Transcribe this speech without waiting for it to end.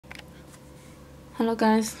Hello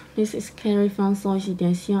guys, this is Carrie from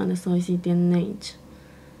soleyeezy and soleyeezy.net.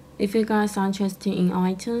 If you guys are interested in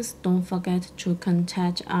items, don't forget to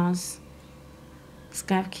contact us.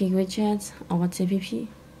 Skype, Wechat, or WhatsApp,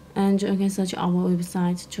 and you can search our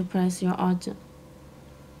website to place your order.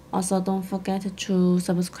 Also, don't forget to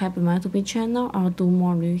subscribe my YouTube channel. I'll do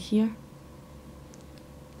more review here.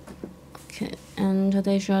 Okay, and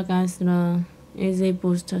today show guys the Yeezy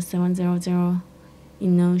Boost 700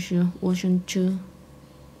 Inertia version 2.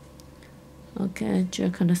 Okay,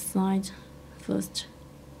 check the side first.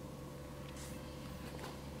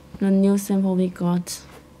 The new sample we got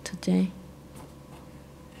today.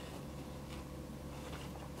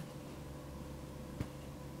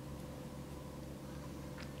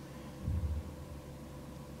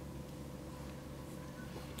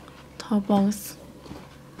 Top box.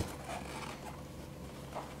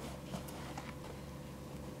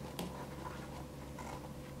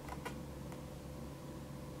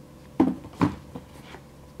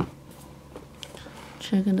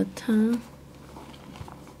 Check the tongue.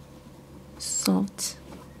 Soft.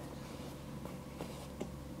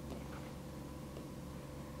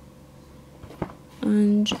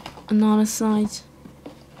 And another side.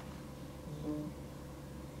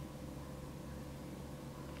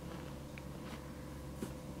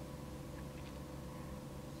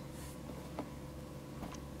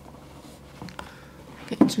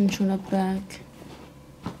 Okay, turn to the back.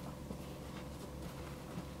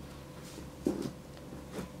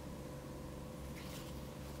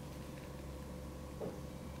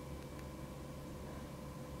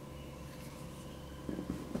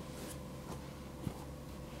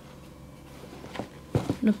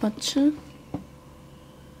 The button,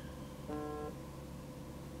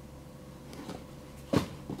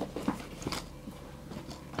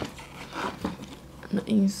 the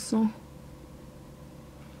insole,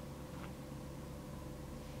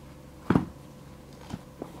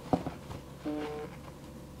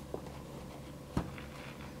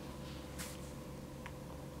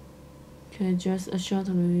 okay, just a short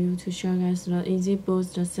review to show you guys the Yeezy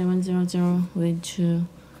Boost 700 with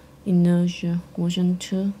Inertia version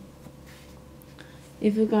 2.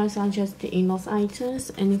 If you guys are interested in those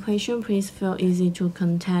items, any question, please feel easy to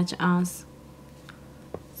contact us.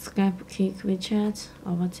 Skype, Wechat,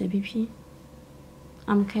 or WhatsApp.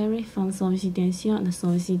 I'm Carrie from soleyeezy and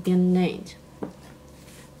soleyeezy.net.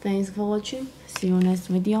 Thanks for watching. See you next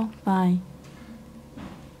video. Bye.